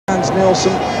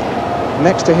Nielsen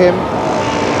next to him.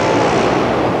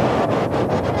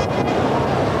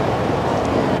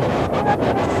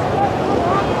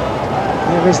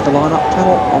 Here is the lineup.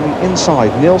 Pennell on the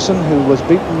inside. Nielsen, who was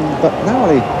beaten but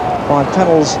narrowly by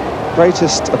Pennell's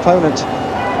greatest opponent,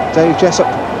 Dave Jessup,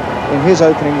 in his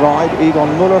opening ride.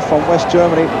 Egon Muller from West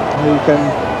Germany, who can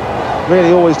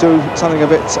really always do something a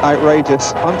bit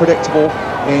outrageous, unpredictable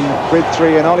in grid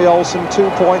 3. And Ole Olsen, 2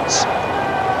 points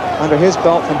under his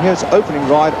belt from his opening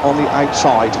ride on the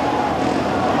outside.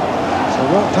 So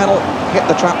will Pennell hit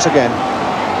the traps again?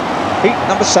 Heat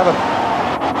number 7.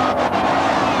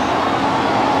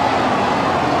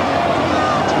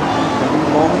 Taking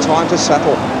a long time to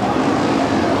settle.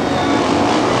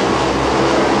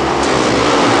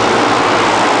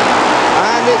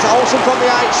 And it's Olsen from the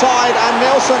outside, and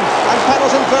Nielsen, and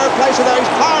Pennell's in third place, so there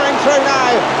he's powering through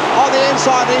now on the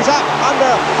inside, and he's up under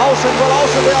Olsen. Will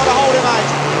Olsen be able to hold him out?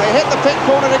 They hit the pit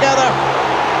corner together,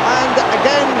 and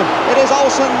again it is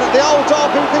Olsen, the old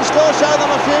dog, who can still show them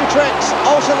a few tricks.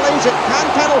 Olsen leads it. Can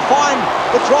Pennell find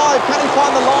the drive? Can he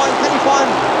find the line? Can he find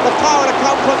the power to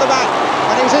come from the back?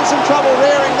 And he's in some trouble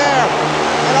rearing there,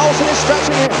 and Olsen is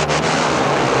stretching him.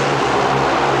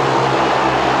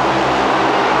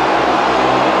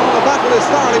 Is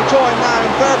thoroughly joined now.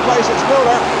 In third place it's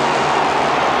Muller,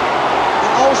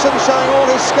 and Olsen showing all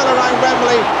his skill around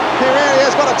Wembley. Here he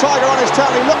has got a tiger on his tail.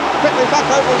 He looked quickly back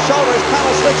over his shoulder as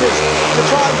Pennell switches to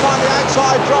try and find the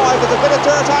outside drive. There's a bit of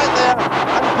dirt out there,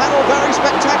 and Pennell, very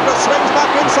spectacular, swings back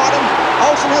inside him.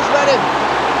 Olsen has read him,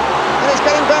 and it's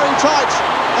getting very tight,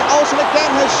 and Olsen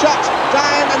again has shut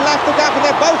down and left the gap, and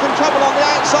they're both in trouble on the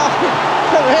outside.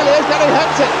 It really is getting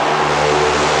hectic.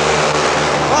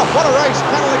 Oh, what a race.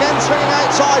 Pennell again swinging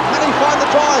outside. Can he find the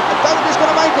drive? I don't think he's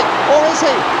going to make it. Or is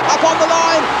he? Up on the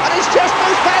line. And he's just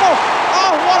missed Pennell.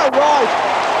 Oh, what a ride.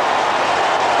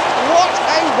 What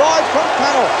a ride from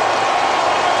Pennell.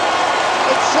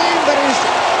 It seemed that his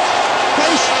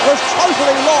pace was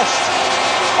totally lost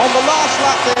on the last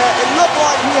lap there. It looked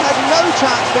like he had no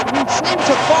chance, but he seemed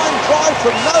to find drive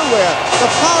from nowhere. The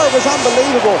power was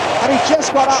unbelievable. And he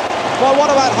just got up by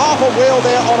what, about half a wheel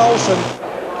there on Olsen.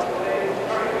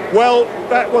 Well,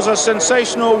 that was a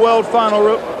sensational world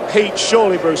final heat,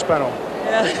 surely, Bruce Pennell.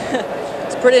 Yeah,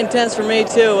 it's pretty intense for me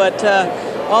too. But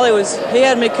he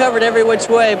had me covered every which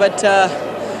way. But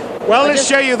well, let's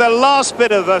show you the last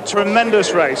bit of a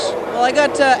tremendous race. Well, I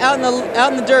got out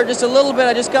in the dirt just a little bit.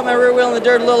 I just got my rear wheel in the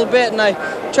dirt a little bit, and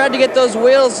I tried to get those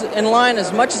wheels in line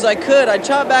as much as I could. I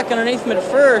chopped back underneath him at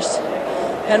first,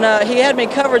 and he had me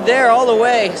covered there all the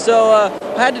way. So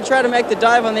I had to try to make the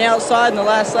dive on the outside in the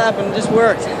last lap, and it just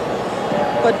worked.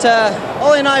 But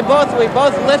Ole and I both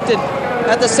lifted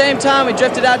at the same time. We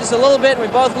drifted out just a little bit, and we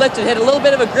both lifted, hit a little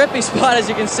bit of a grippy spot, as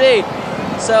you can see.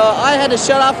 So I had to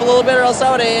shut off a little bit, or else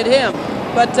I would have hit him.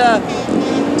 But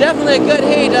definitely a good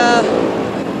heat.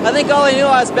 I think Ole knew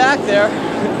I was back there.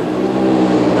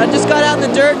 I just got out in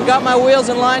the dirt and got my wheels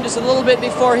in line just a little bit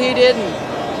before he did,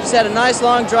 and just had a nice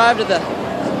long drive to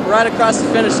right across the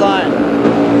finish line.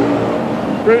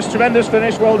 Bruce, tremendous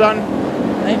finish. Well done.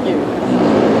 Thank you.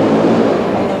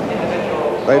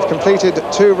 They've completed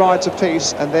 2 rides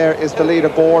apiece, and there is the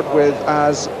leaderboard with,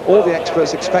 as all the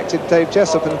experts expected, Dave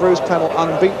Jessup and Bruce Pennell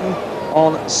unbeaten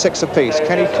on 6 apiece.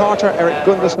 Kenny Carter, Eric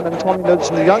Gunderson and Tommy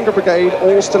Knudsen, the younger brigade,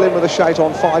 all still in with a shout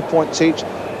on 5 points each.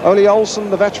 Ole Olsen,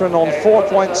 the veteran, on 4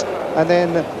 points, and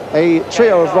then a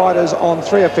trio of riders on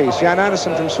 3 apiece. Jan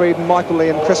Andersson from Sweden, Michael Lee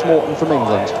and Chris Morton from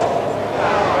England.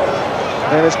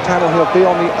 There is Pennell. He'll be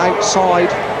on the outside.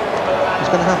 He's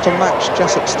going to have to match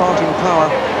Jessup's starting power,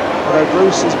 although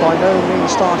Bruce is by no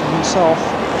means starting himself.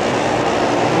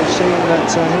 We've seen that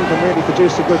he can really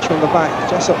produce the goods from the back.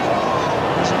 Jessup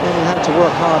hasn't really had to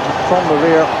work hard from the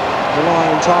rear,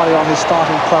 relying entirely on his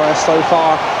starting prowess so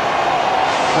far.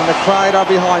 And the crowd are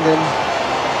behind him.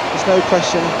 There's no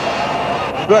question.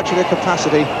 Virtually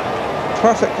capacity.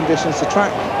 Perfect conditions. The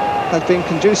track has been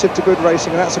conducive to good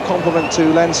racing, and that's a compliment to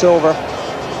Len Silver,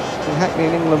 the Hackney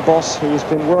and England boss, who has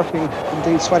been working,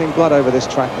 indeed sweating blood over this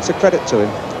track. It's a credit to him.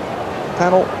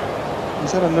 Pennell,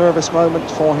 is that a nervous moment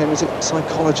for him? Is it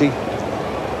psychology?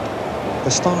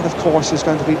 The start, of course, is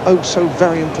going to be oh so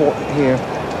very important here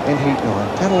in Heat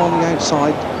 9. Pennell on the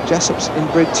outside, Jessup's in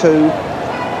grid 2. We'll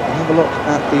have a look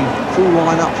at the full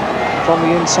lineup from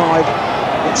the inside.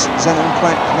 It's Zenon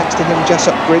Plank, next to him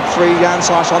Jessup, grid 3, Jan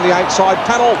Seiss on the outside.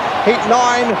 Pennell, Heat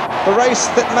 9, the race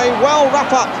that may well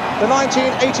wrap up the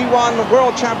 1981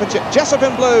 World Championship. Jessup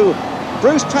in blue,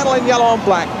 Bruce Pennell in yellow and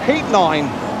black, Heat 9.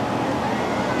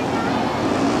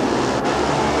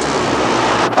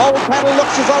 Pennell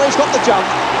looks as though he's got the jump.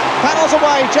 Pennell's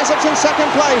away, Jessup's in second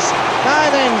place. Now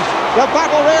then, The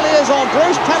battle really is on.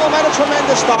 Bruce Pennell made a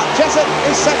tremendous start. Jessup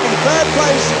is second. Third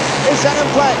place is Zen and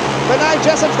Fleck. But now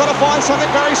Jessup's got to find something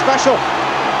very special.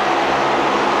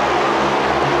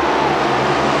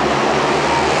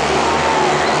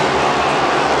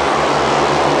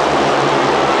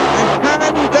 And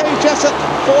can Dave Jessup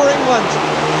for England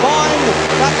find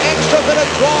that extra bit of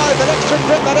drive, that extra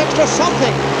grip, that extra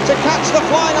something to catch the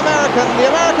Flying American, the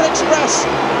American Express,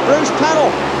 Bruce Pennell?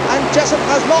 And Jessup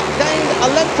has not gained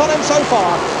a length on him so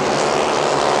far.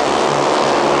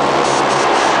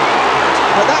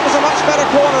 But that was a much better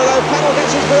corner, though. Pennell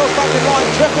gets his wheels back in line,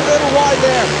 drifted a little wide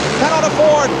there. Cannot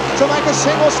afford to make a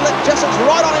single slip. Jessup's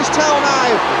right on his tail now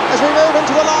as we move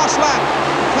into the last lap.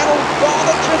 Pennell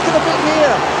rather drifted a bit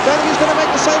here. Don't think he's going to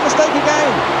make the same mistake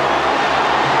again.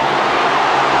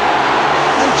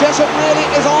 And Jessup really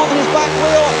is on his back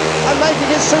wheel and making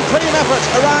his supreme effort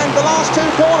around the last two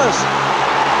corners.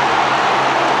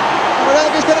 I don't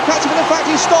think he's going to catch him, and in fact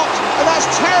he stopped, and that's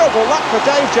terrible luck for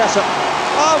Dave Jessup.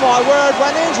 Oh my word,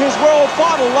 when is his world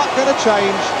final luck going to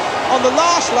change? On the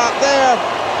last lap there,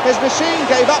 his machine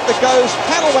gave up the ghost.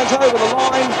 Pennell went over the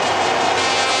line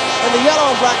in the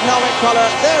yellow and black helmet colour.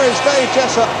 There is Dave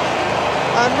Jessup,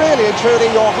 and really and truly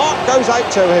your heart goes out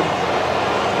to him.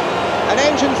 An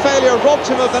engine failure robbed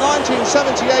him of the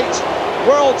 1978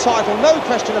 world title, no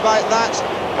question about that,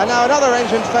 and now another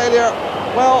engine failure.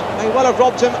 Well, he will have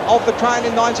robbed him of the crown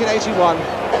in 1981.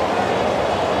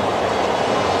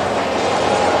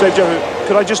 Dave Jessup,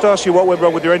 could I just ask you what went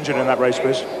wrong with your engine in that race,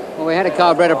 please? Well, we had a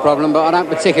carburetor problem, but I don't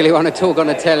particularly want to talk on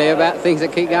the telly about things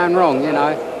that keep going wrong, you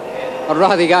know. I'd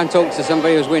rather go and talk to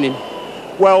somebody who's winning.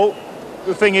 Well,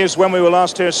 the thing is, when we were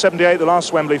last here, 78, the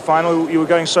last Wembley final, you were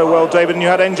going so well, David, and you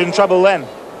had engine trouble then.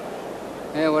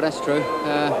 Yeah, well, that's true.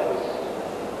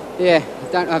 Yeah,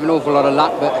 don't have an awful lot of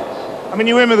luck, but... I mean,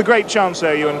 you were in with a great chance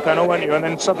there, you and Pennell, weren't you? And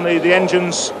then suddenly the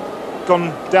engine's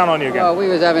gone down on you again. Well, we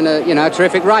was having a, you know, a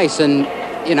terrific race, and,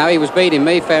 you know, he was beating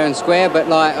me fair and square, but,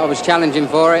 like, I was challenging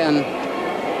for it, and,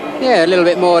 yeah, a little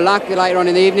bit more luck. Later on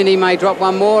in the evening, he may drop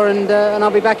one more, and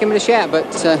I'll be back in with a shout, but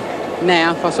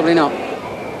now, possibly not.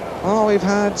 Oh, we've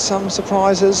had some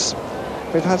surprises.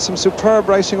 We've had some superb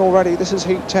racing already. This is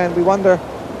Heat 10. We wonder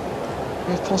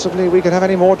if possibly we could have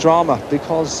any more drama,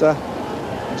 because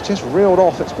it's just reeled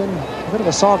off. It's been a bit of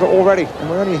a saga already, and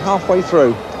we're only halfway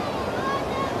through.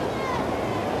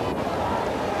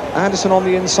 Anderson on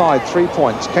the inside, 3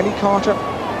 points. Kenny Carter,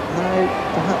 now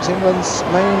perhaps England's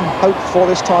main hope for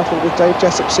this title, with Dave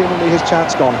Jessup seemingly his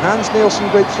chance gone. Hans Nielsen,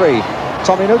 grid 3.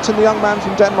 Tommy Knudsen, the young man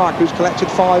from Denmark, who's collected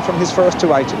 5 from his first 2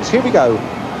 80s. Here we go,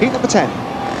 heat number 10.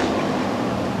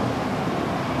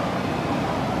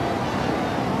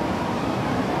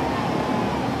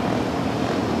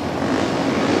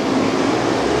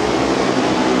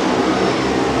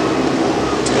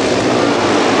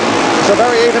 It's a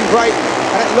very even break,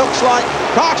 and it looks like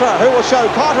Carter, who will show.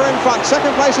 Carter in front,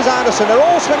 second place is Anderson. They're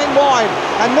all swinging wide,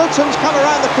 and Knudsen's come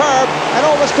around the curb and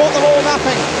almost caught them all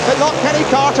napping, but not Kenny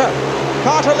Carter.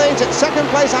 Carter leads it, second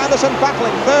place Anderson battling,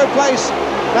 third place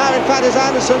now in fact is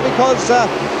Anderson, because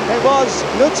it was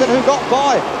Knudsen who got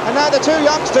by, and now the two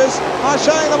youngsters are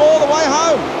showing them all the way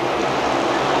home.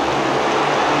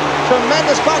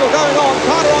 Tremendous battle going on.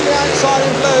 Carter on the outside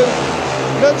in blue,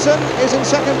 Knudsen is in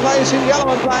second place in yellow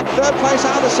and black, third place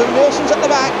Anderson, Nielsen's at the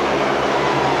back.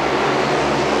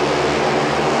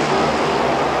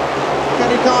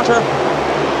 Kenny Carter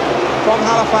from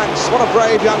Halifax, what a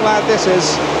brave young lad this is.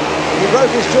 He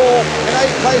broke his jaw in 8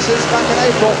 places back in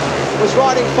April, was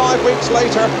riding 5 weeks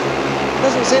later.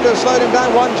 Doesn't seem to have slowed him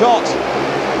down one jot.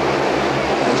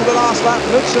 Into the last lap,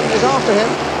 Knudsen is after him.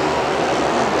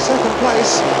 Second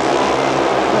place.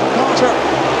 And Carter,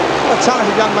 what a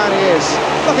talented young man he is.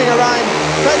 Looking around,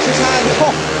 shakes his hand.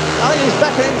 Oh, I think he's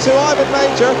beckoning to Ivan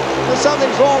Major that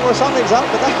something's wrong or something's up,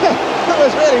 but that was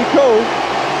really cool.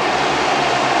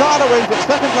 Carter wins it,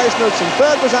 second place Knudsen,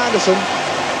 third was Anderson.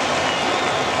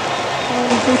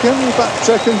 We can in fact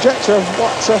conjecture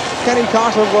what Kenny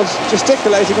Carter was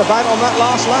gesticulating about on that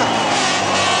last lap.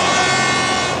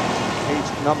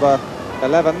 Heat number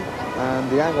 11, and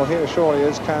the angle here surely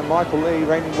is, can Michael Lee,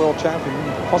 reigning world champion,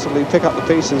 possibly pick up the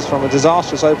pieces from a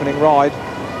disastrous opening ride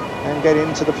and get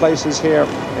into the places here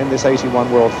in this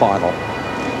 81 world final.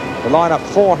 The lineup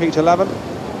for Heat 11,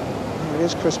 it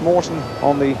is Chris Morton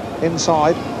on the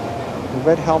inside, the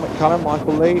red helmet colour,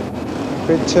 Michael Lee.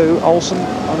 Grid 2, Olsen,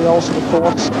 Ollie Olsen of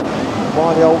course,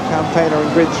 by the old campaigner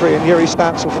in grid 3, and Yuri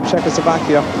Stancil from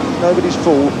Czechoslovakia. Nobody's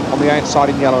fool on the outside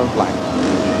in yellow and black.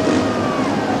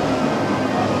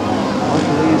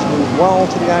 Michael Lee's moved well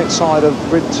to the outside of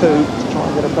grid 2 to try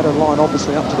and get a better line,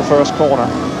 obviously, up to the first corner.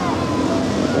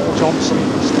 Bill Johnson,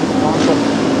 Stephen Marshall,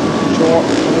 before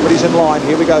everybody's in line.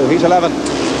 Here we go, heat 11.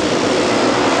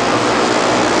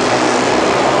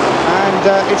 And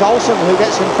it's Olsen who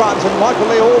gets in front, and Michael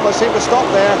Lee almost seemed to stop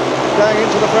there going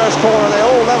into the first corner. They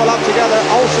all level up together.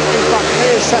 Olsen in front.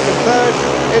 Here's second. Third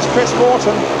is Chris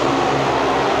Morton.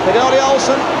 Fideli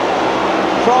Olsen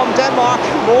from Denmark.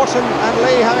 Morton and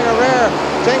Lee having a rare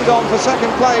ding-dong for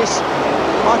second place.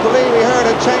 Michael Lee, we heard,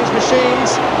 had changed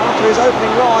machines after his opening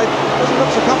ride. Doesn't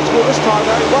look so comfortable this time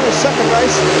though. He won his second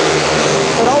race.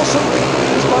 But Olsen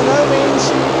is by no means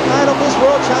out of this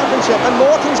World Championship. And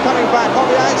Morton's coming back on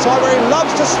the outside where he loves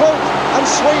to swoop and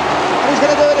sweep. And he's going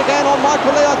to do it again on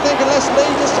Michael Lee, I think, unless Lee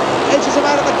just edges him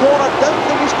out of the corner. Don't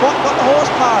think he's quite got the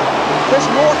horsepower. Chris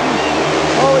Morton,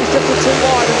 oh, he's drifted too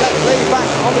wide and let Lee back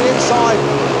on the inside.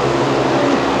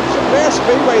 Some rare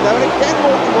Speedway though, and again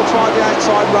Morton will try the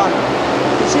outside run.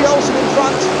 You see Olsen in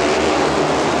front.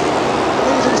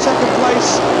 Lee's in second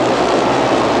place.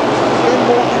 Again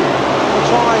Morton will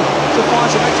try to find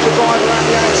some extra drive around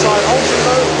the outside. Olsen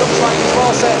though looks like he's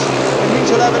well set in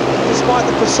heat 11, despite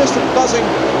the persistent buzzing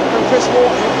from Chris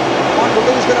Morton. Michael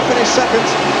Lee's going to finish second.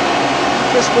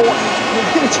 Chris Morton,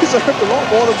 he deserved a lot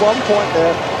more than 1 point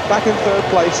there, back in third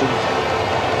place. And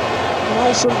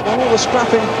Olsen, while all the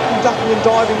scrapping and ducking and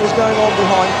diving was going on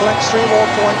behind, collects 3 more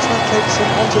points. That takes him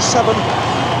on to 7.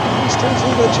 He's still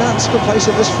got a chance for place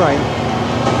in this frame.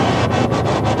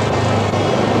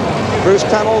 Bruce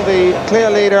Pennell, the clear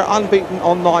leader, unbeaten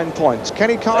on 9 points.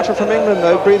 Kenny Carter from England,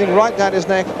 though, breathing right down his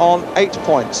neck on 8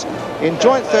 points. In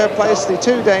joint third place, the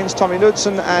 2 Danes, Tommy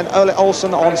Knudsen and Ole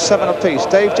Olsen, on 7 apiece.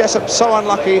 Dave Jessup, so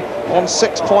unlucky, on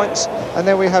 6 points. And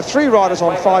then we have 3 riders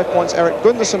on 5 points. Erik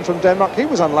Gundersen from Denmark, he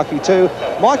was unlucky too.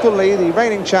 Michael Lee, the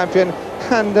reigning champion,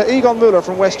 and Egon Müller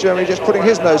from West Germany, just putting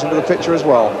his nose into the picture as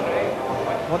well.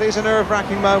 Well, these are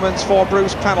nerve-wracking moments for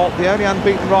Bruce Pennell, the only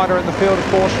unbeaten rider in the field, of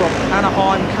course, from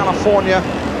Anaheim, California,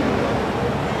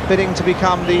 bidding to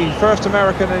become the first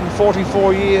American in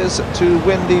 44 years to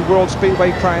win the World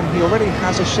Speedway crown. He already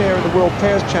has a share in the World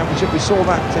Pairs Championship. We saw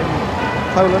that in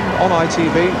Poland on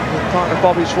ITV with partner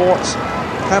Bobby Schwartz.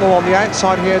 Pennell on the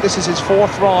outside here. This is his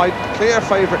 4th ride, clear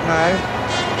favourite now.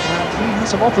 And he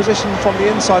has some opposition from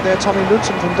the inside there. Tommy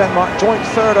Knudsen from Denmark, joint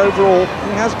 3rd overall.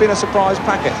 He has been a surprise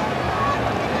packet.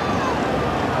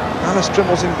 Alice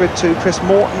Trimmel's in grid 2, Chris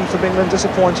Morton from England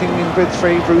disappointing in grid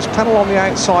 3, Bruce Pennell on the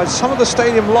outside. Some of the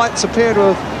stadium lights appear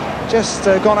to have just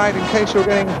gone out in case you're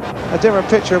getting a dimmer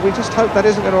picture. We just hope that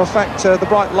isn't going to affect the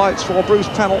bright lights for Bruce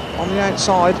Pennell on the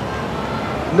outside.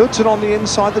 Knudsen on the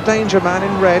inside, the danger man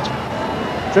in red.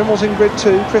 Trimmel's in grid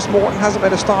 2, Chris Morton hasn't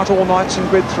made a start all night in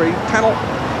grid 3. Pennell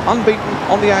unbeaten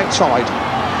on the outside.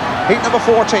 Heat number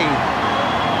 14.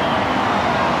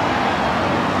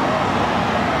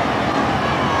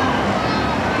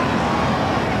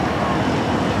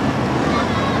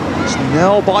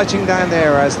 Now biting down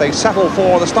there as they settle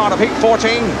for the start of heat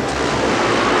 14.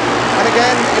 And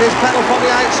again, it is Pennell from the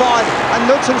outside, and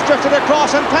Knudsen's drifted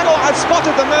across, and Pennell has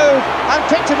spotted the move and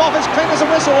picked him off as clean as a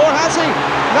whistle, or has he?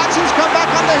 Knudsen's come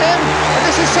back under him, and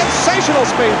this is sensational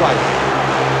Speedway.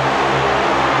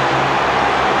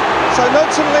 So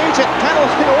Knudsen leads it. Pennell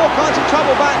in all kinds of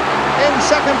trouble back in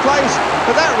second place,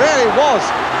 but that really was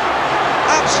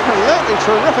absolutely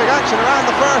terrific action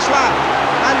around the first lap.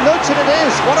 And Knudsen it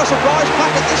is. What a surprise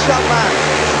packet, this young man.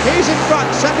 He's in front.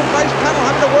 Second place Pennell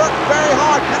having to work very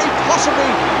hard. Can he possibly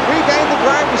regain the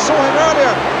ground? We saw him earlier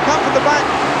come from the back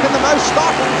in the most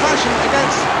startling fashion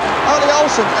against Ole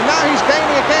Olsen. And now he's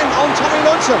gaining again on Tommy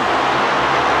Knudsen.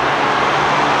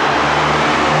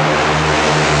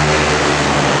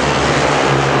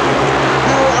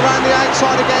 Pennell around the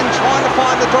outside again, trying to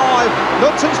find the drive.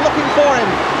 Knudsen's looking for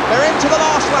him. They're into the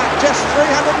last lap, just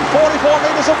 344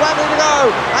 metres of Wembley to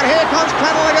go. And here comes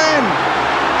Pennell again.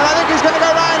 And I think he's going to go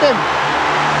round him.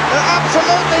 They're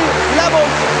absolutely level,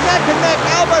 neck and neck,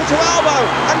 elbow to elbow.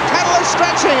 And Pennell is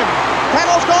stretching him.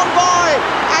 Pennell's gone by.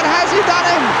 And has he done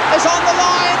him? It's on the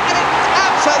line. And it's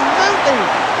absolutely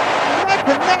neck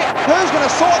and neck. Who's going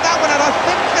to sort that one out? I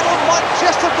think Pennell might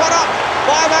just have got up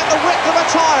by about the width of a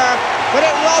tyre. But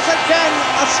it was again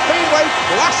a Speedway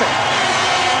classic.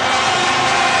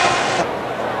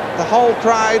 The whole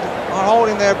crowd are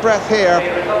holding their breath here.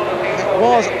 It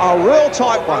was a real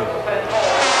tight one.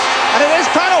 And it is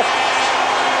Pennell.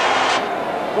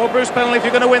 Well, Bruce Pennell, if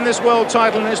you're going to win this world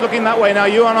title, and it's looking that way now,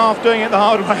 you and half doing it the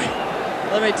hard way.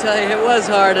 Let me tell you, it was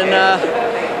hard, and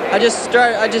I just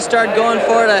started going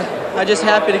for it. I'm just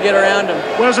happy to get around him.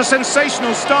 Well, it was a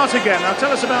sensational start again. Now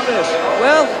tell us about this.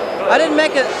 Well, I didn't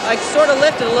make it. I sort of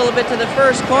lifted a little bit to the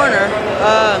first corner.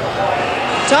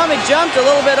 Tommy jumped a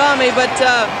little bit on me, but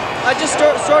I just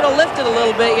sort of lifted a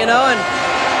little bit, you know, and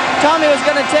Tommy was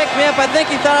going to take me up. I think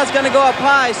he thought I was going to go up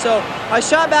high, so I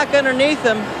shot back underneath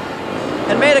him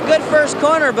and made a good first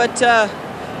corner, but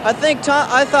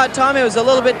I thought Tommy was a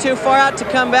little bit too far out to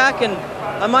come back, and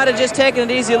I might have just taken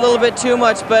it easy a little bit too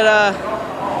much, but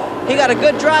he got a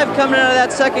good drive coming out of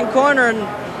that second corner, and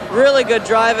really good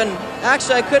drive, and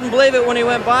actually I couldn't believe it when he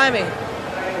went by me.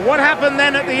 What happened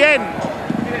then at the end?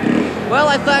 Well,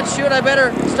 I thought, shoot, I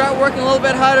better start working a little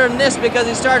bit harder than this, because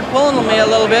he started pulling on me a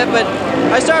little bit, but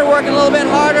I started working a little bit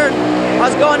harder. I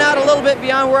was going out a little bit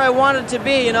beyond where I wanted to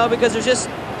be, you know, because there's just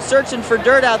searching for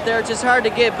dirt out there. It's just hard to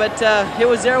get, but it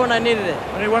was there when I needed it.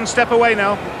 Only one step away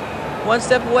now. One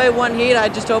step away, one heat. I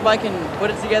just hope I can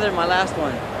put it together in my last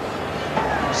one.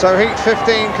 So heat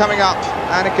 15 coming up,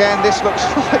 and again this looks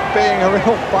like being a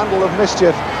real bundle of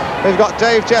mischief. We've got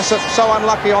Dave Jessup, so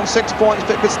unlucky, on 6 points,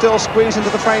 but could still squeeze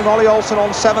into the frame. Ollie Olsen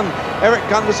on 7. Eric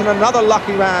Gunderson, another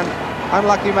unlucky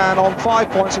man on 5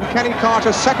 points. And Kenny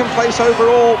Carter, second place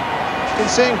overall. Been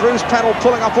seeing Bruce Pennell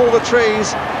pulling up all the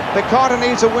trees. But Carter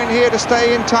needs a win here to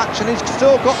stay in touch, and he's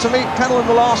still got to meet Pennell in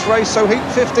the last race, so heat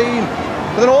 15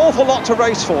 with an awful lot to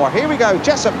race for. Here we go,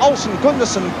 Jessup, Olsen,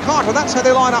 Gunderson, Carter, that's how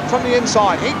they line up from the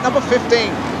inside. Heat number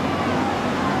 15.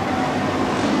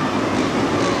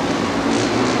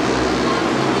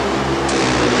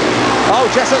 Oh,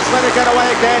 Jessup's going to get away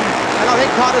again, and I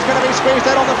think Carter's going to be squeezed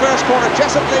out on the first corner.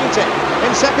 Jessup leads it.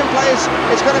 In second place,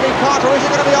 it's going to be Carter, or is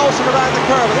it going to be Olsen around the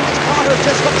curve? I think it's Carter who's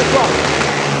just got the drop.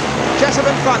 Jessup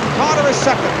in front, Carter is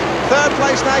second. Third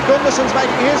place now, Gunderson's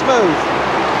making his move.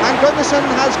 And Gunderson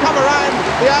has come around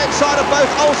the outside of both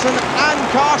Olsen and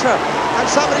Carter. And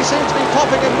somebody seems to be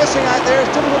popping and missing out there.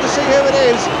 It's difficult to see who it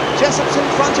is. Jessup's in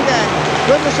front again.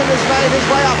 Gunderson has made his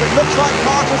way up. It looks like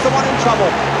Carter's the one in trouble.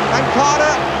 And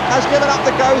Carter has given up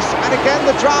the ghost. And again,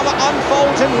 the drama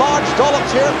unfolds in large dollops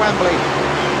here at Wembley.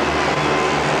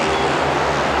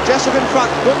 Jessup in front,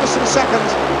 Gunderson second.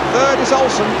 Third is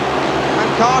Olsen. And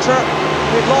Carter,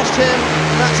 we've lost him,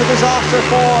 and that's a disaster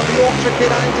for the Yorkshire kid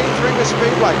and indeed for English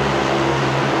Speedway.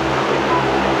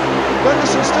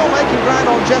 Gunderson still making ground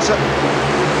on Jessup.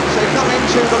 So coming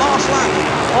into the last lap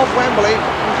of Wembley,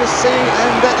 you just see,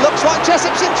 and it looks like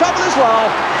Jessup's in trouble as well.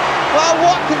 Well,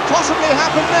 what can possibly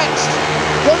happen next?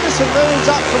 Gunderson moves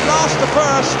up from last to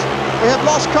first. We have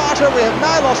lost Carter, we have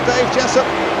now lost Dave Jessup.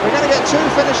 We're going to get 2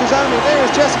 finishes only. There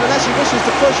is Jessup, unless he wishes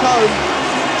to push home.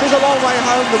 It is a long way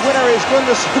home. The winner is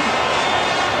Gunderson.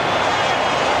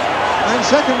 And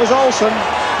second was Olsen.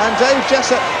 And Dave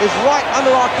Jessup is right under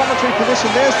our commentary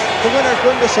position. There's the winner,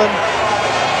 Gunderson.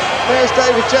 There's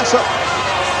David Jessup.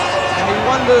 And he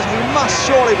wonders, he must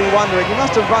surely be wondering, he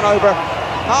must have run over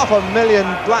 500,000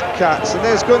 black cats. And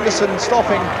there's Gunderson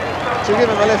stopping to give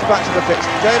him a lift back to the pits.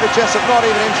 David Jessup not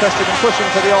even interested in pushing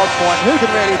for the odd point. Who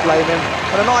can really blame him?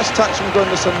 And a nice touch from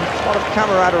Gunderson. A lot of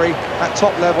camaraderie at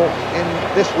top level in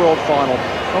this world final.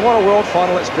 And what a world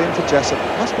final it's been for Jessup.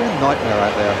 It must be a nightmare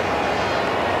out there.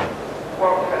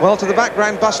 Well, to the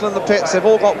background, bustle in the pits. They've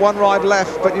all got one ride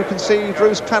left, but you can see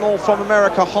Bruce Pennell from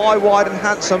America, high, wide and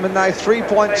handsome, and now 3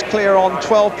 points clear on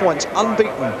 12 points,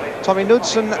 unbeaten. Tommy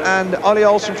Knudsen and Ollie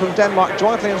Olsen from Denmark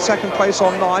jointly in second place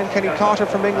on 9. Kenny Carter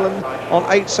from England on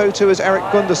 8, so too is Eric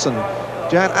Gunderson.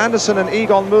 Jan Anderson and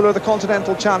Egon Muller, the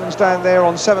Continental Challenge, down there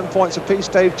on 7 points apiece.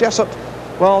 Dave Jessup,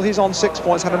 well, he's on 6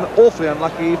 points, had an awfully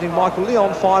unlucky evening. Michael Lee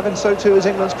on 5, and so too is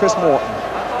England's Chris Morton.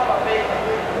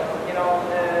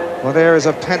 Well, there is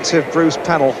a pensive Bruce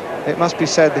Pennell. It must be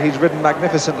said that he's ridden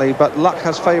magnificently, but luck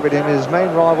has favoured him. His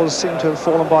main rivals seem to have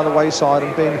fallen by the wayside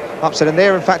and been upset. And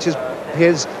there, in fact,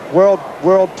 his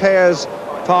world pairs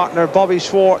partner, Bobby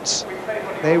Schwartz.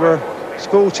 They were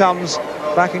school chums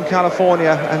back in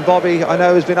California, and Bobby, I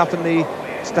know, has been up in the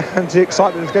stand. The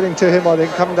excitement is getting to him, I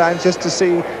think, coming down just to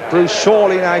see Bruce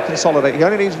surely now consolidate. He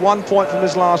only needs 1 point from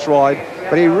his last ride,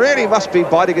 but he really must be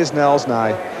biting his nails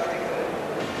now.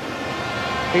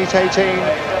 Heat 18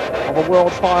 of a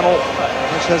world final,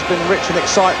 which has been rich in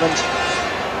excitement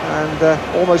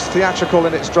and almost theatrical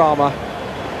in its drama.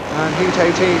 And Heat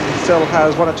 18 still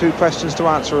has 1 or 2 questions to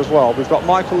answer as well. We've got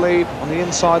Michael Lee on the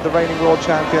inside, the reigning world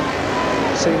champion,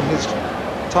 seeing his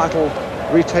title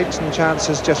retake some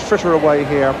chances, just fritter away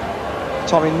here.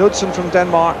 Tommy Knudsen from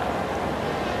Denmark,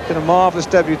 been a marvellous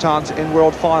debutant in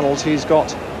world finals. He's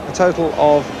got a total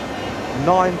of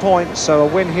 9 points, so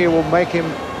a win here will make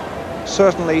him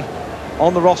certainly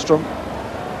on the rostrum.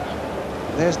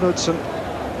 There's Knudsen,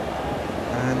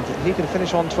 and he can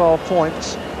finish on 12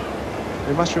 points.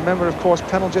 We must remember, of course,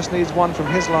 Pennell just needs 1 from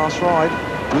his last ride.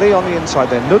 Lee on the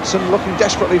inside there, Knudsen looking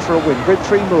desperately for a win. Grid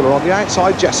 3 Muller on the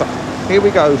outside, Jessup. Here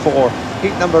we go for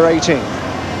heat number 18.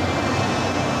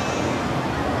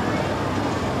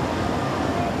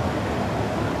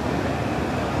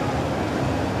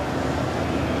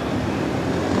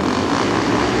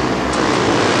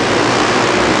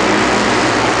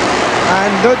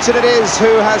 Knudsen it is who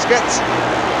gets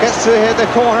to hit the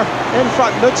corner in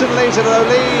front. Knudsen leads it, although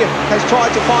Lee has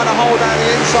tried to find a hole down the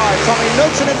inside. Tommy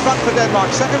Knudsen in front for Denmark.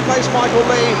 Second place, Michael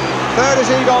Lee. Third is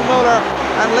Egon Muller.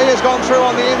 And Lee has gone through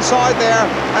on the inside there.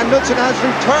 And Knudsen has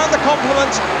returned the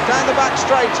compliment down the back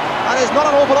straight. And there's not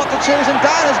an awful lot to choose. And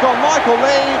down has gone Michael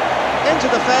Lee into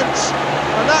the fence.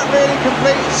 And that really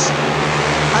completes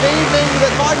an evening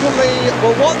that Michael Lee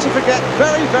will want to forget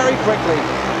very, very quickly.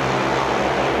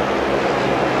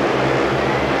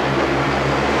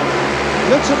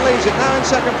 Knudsen leaves it now in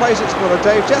second place. It's Muller.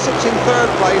 Dave Jessop's in third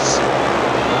place.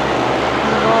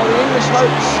 And all the English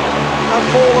hopes have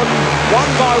fallen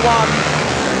one by one.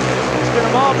 It's been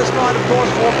a marvellous night, of course,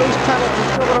 for Bruce Pennell.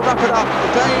 He's still got to wrap it up.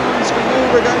 The Danes, we knew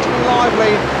were going to be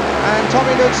lively. And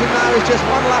Tommy Knudsen now is just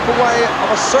one lap away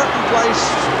of a certain place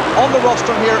on the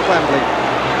rostrum here at Wembley.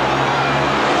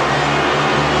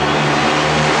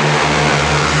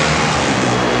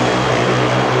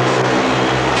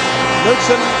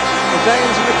 Knudsen, the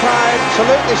Danes in the crowd,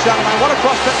 salute this young man. What a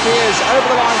prospect he is. Over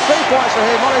the line, 3 points for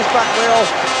him on his back wheel.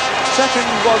 Second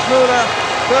was Muller.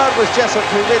 Third was Jessop,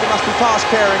 who really must be past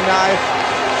caring now.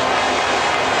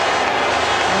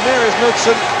 And there is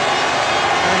Knudsen.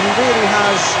 And he really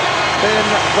has been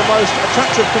the most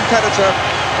attractive competitor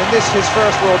in this, his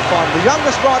first World Final. The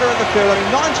youngest rider in the field, only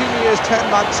 19 years, 10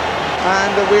 months.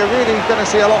 And we're really going to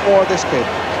see a lot more of this kid.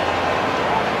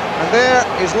 And there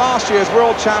is last year's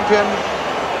world champion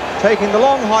taking the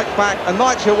long hike back, a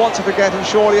night he'll want to forget, and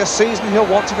surely a season he'll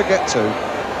want to forget too.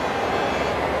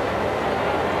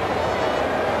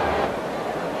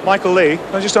 Michael Lee,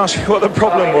 can I just ask you what the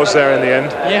problem was there in the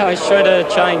end? Yeah, I shredded a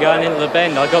chain going into the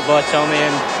bend. I got by Tommy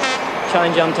and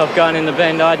chain jumped off going in the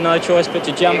bend. I had no choice but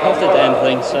to jump off the damn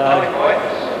thing, so...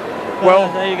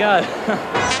 Well, there you go.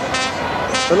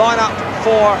 The lineup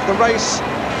for the race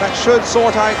that should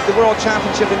sort out the World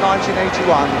Championship in 1981.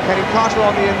 Kenny Carter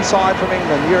on the inside from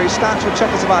England. Yuri Stach from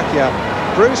Czechoslovakia.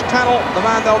 Bruce Pennell, the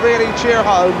man they'll really cheer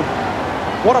home.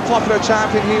 What a popular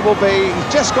champion he will be. He's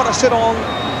just got to sit on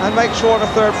and make sure of a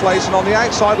third place. And on the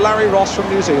outside, Larry Ross from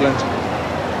New Zealand.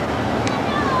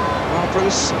 Well,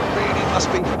 Bruce really must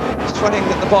be sweating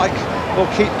that the bike will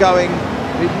keep going.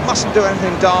 He mustn't do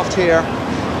anything daft here.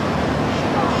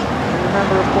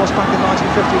 Remember, of course, back in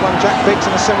 1951, Jack Biggs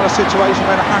in a similar situation,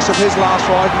 made a hash of his last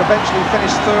ride and eventually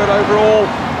finished third overall.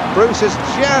 Bruce has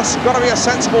just got to be a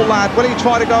sensible lad. Will he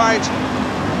try to go out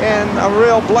in a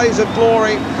real blaze of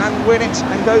glory and win it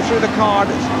and go through the card?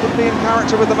 Could be in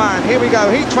character with the man. Here we go,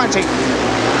 heat 20.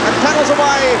 And Pennell's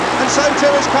away, and so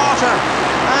too is Carter.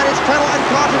 And it's Pennell and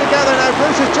Carter together now.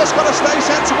 Bruce has just got to stay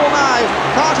sensible now.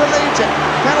 Carter leads it.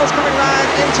 Pennell's coming round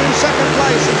into second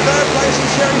place. In third place is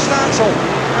Sherry Stansel.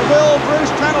 And will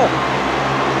Bruce Pennell,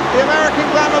 the American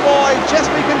glamour boy, just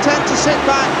be content to sit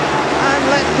back and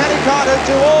let Kenny Carter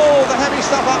do all the heavy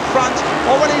stuff up front?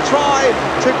 Or will he try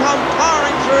to come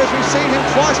powering through, as we've seen him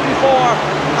twice before,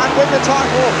 and win the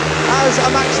title as a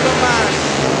maximum man?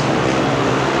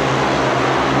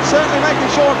 Certainly making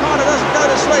sure Carter doesn't go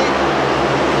to sleep.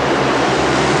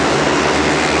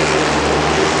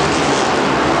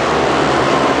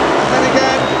 And then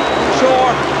again, I'm sure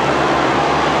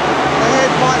the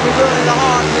head might be ruining the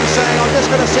heart, and he's saying, I'm just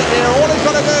going to sit here. All he's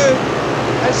got to do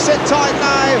is sit tight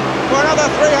now for another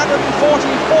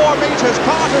 344 metres.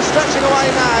 Carter's stretching away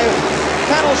now.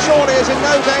 Pennell surely is in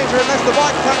no danger unless the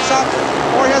bike cuts up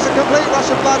or he has a complete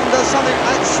rush of blood and does something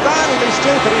outstandingly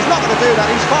stupid. He's not going to do that.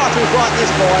 He's far too bright,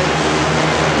 this boy.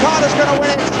 Carter's going to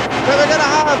win it. So we're going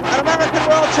to have an American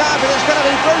world champion. It's going to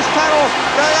be Bruce Pennell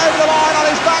going over the line on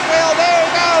his back wheel. There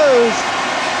he goes.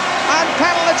 And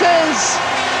Pennell it is.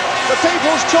 The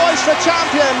people's choice for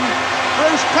champion.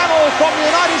 Bruce Pennell from the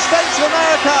United States of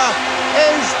America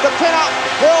is the pin-up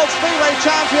World Speedway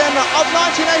champion of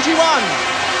 1981.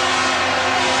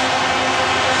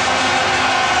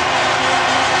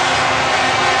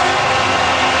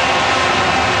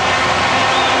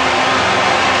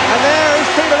 And there is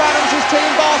Peter Adams, his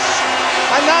team boss.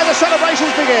 And now the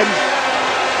celebrations begin.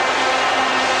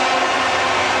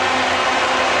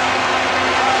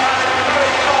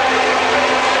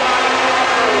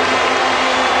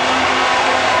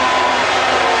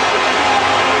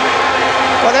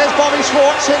 Well, there's Bobby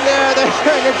Schwartz in there. They're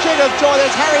doing a jig of joy.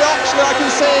 There's Harry Oxley, I can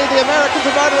see, the American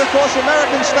promoter, of course, the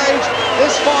American stage,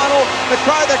 this final. The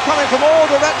crowd, they're coming from all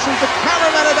directions. The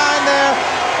cameramen are down there.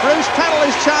 Bruce Pennell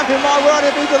is champion, my word,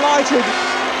 he'll be delighted.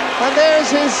 And there's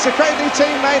his crazy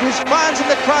teammate, his fans in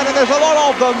the crowd, and there's a lot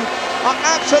of them, are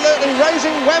absolutely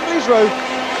raising Wembley's roof.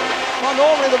 Well,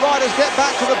 normally the riders get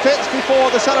back to the pits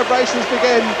before the celebrations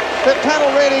begin, but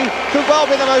Pennell really could well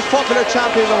be the most popular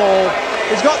champion of all.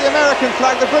 He's got the American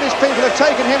flag. The British people have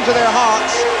taken him to their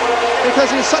hearts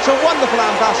because he's such a wonderful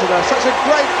ambassador, such a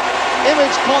great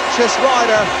image-conscious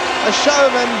rider, a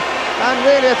showman, and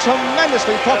really a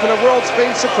tremendously popular World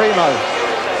Speed Supremo.